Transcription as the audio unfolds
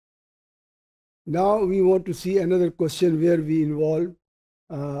Now we want to see another question where we involve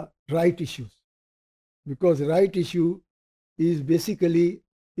right issues, because right issue is basically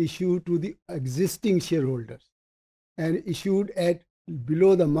issued to the existing shareholders and issued at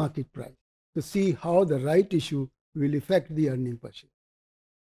below the market price, to see how the right issue will affect the earning per share.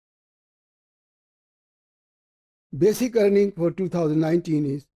 Basic earning for 2019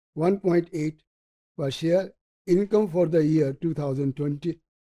 is 1.8 per share. Income for the year 2020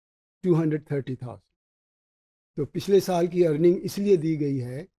 230,000. तो पिछले साल की earning इसलिए दी गई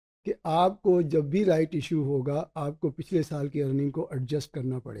है कि आपको जब भी राइट इशू होगा आपको पिछले साल की अर्निंग को एडजस्ट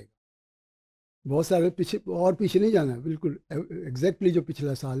करना पड़ेगा। बहुत सारे पीछे नहीं जाना, बिल्कुल एग्जैक्टली जो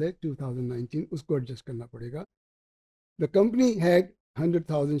पिछला साल है 2019 उसको एडजस्ट करना पड़ेगा। The company had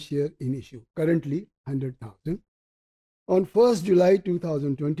 100,000 share in issue, currently 100,000. On 1st July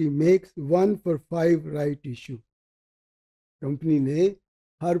 2020 makes 1 for 5 right issue. Company ने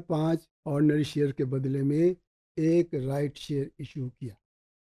हर 5 ऑर्डिनरी शेयर के बदले में एक राइट शेयर इशू किया।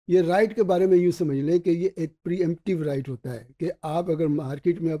 ये राइट के बारे में यूँ समझ लें कि ये एक प्रीएम्प्टिव राइट होता है कि आप अगर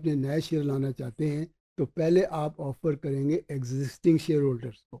मार्केट में अपने नए शेयर लाना चाहते हैं तो पहले आप ऑफर करेंगे एग्जिस्टिंग शेयर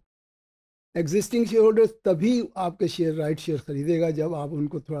होल्डर्स को। एग्जिस्टिंग शेयर होल्डर्स तभी आपके शेयर राइट शेयर खरीदेगा जब आप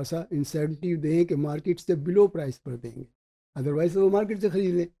उनको थोड़ा सा इंसेंटिव दें कि मार्केट से बिलो प्राइस पर देंगे, अदरवाइज वो मार्केट से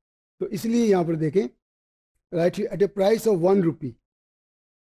खरीद लें। तो इसलिए यहाँ पर देखें, right eight A price of 1 rupee,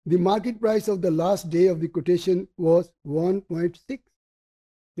 the market price of the last day of the quotation was 1.6,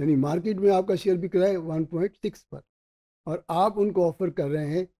 यानी मार्केट में आपका शेयर बिक रहा है 1.6 पर और आप उनको ऑफर कर रहे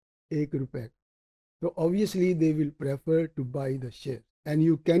हैं 1 रुपये। तो obviously they will prefer two by the share and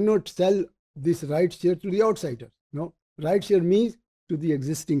you can not cell this right share to the outsiders. No, right share means to the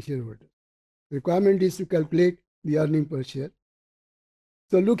existing share holder. Requirement is to calculate the earning per share.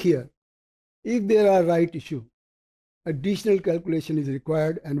 So look here, if there are right issue, additional calculation is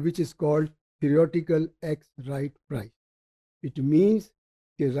required and which is called theoretical X right price. It means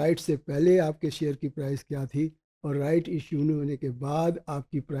कि right से पहले आपके share की price क्या थी और right issue होने के बाद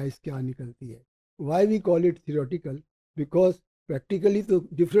आपकी प्राइस क्या निकलती है. Why we call it theoretical? Because practically तो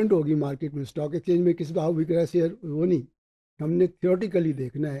डिफरेंट होगी मार्केट में, स्टॉक एक्सचेंज में किस भाव बिक रहा है शेयर वो नहीं, हमने थियोरटिकली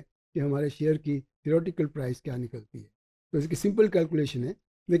देखना है कि हमारे शेयर की थियोरटिकल प्राइस क्या निकलती है. तो इसकी सिंपल कैलकुलेशन है,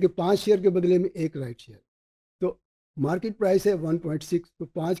 देखिए 5 शेयर के बदले में एक राइट शेयर, तो मार्केट प्राइस है 1.6, तो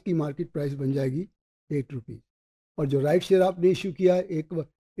 5 की मार्केट प्राइस बन जाएगी 8 रुपीज़ और जो राइट शेयर आपने इशू किया है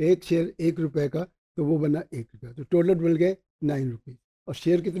एक शेयर 1 रुपये का, तो वो बना 1 रुपया, तो टोटल बन गए 9 रुपीज़ और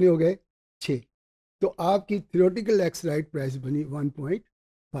शेयर कितने हो गए 6. तो आपकी थियोरटिकल एक्स राइट प्राइस बनी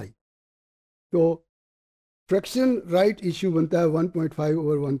 1.5. तो फ्रैक्शन राइट इशू बनता है 1.5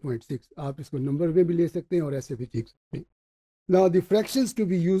 ओवर 1.6. आप इसको नंबर में भी ले सकते हैं और ऐसे भी लिख सकते हैं. Now the fractions to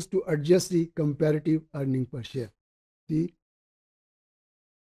be used to adjust the comparative earning per share. C,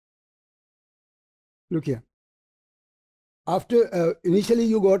 look here. After initially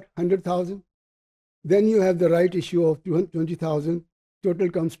you got 100,000, then you have the right issue of 20,000, total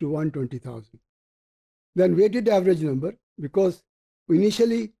comes to 120,000. Then weighted average number, because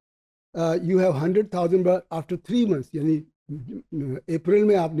initially you have 100,000, but after 3 months, यानी अप्रैल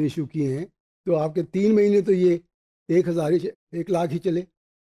में आपने issue किए हैं तो आपके 3 महीने तो ये 1 लाख ही चले,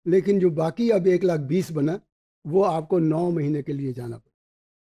 लेकिन जो बाकी अब 1,20,000 बना वो आपको 9 महीने के लिए जाना पड़ा.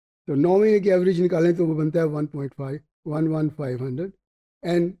 तो 9 महीने की एवरेज निकालें तो वो बनता है 1.5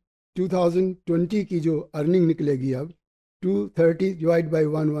 एंड 2020 की जो अर्निंग निकलेगी अब 230 divide by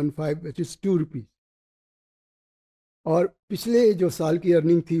 115 which is 2 rupees. और पिछले जो साल की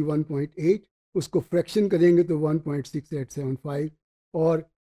अर्निंग थी 1.8, उसको फ्रैक्शन करेंगे तो 1.6875 और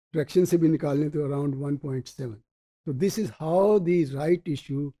फ्रैक्शन से भी निकालें तो अराउंड 1.7. तो this is how the right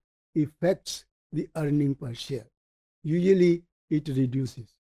issue effects the earning per share. Usually it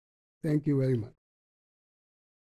reduces. Thank you very much.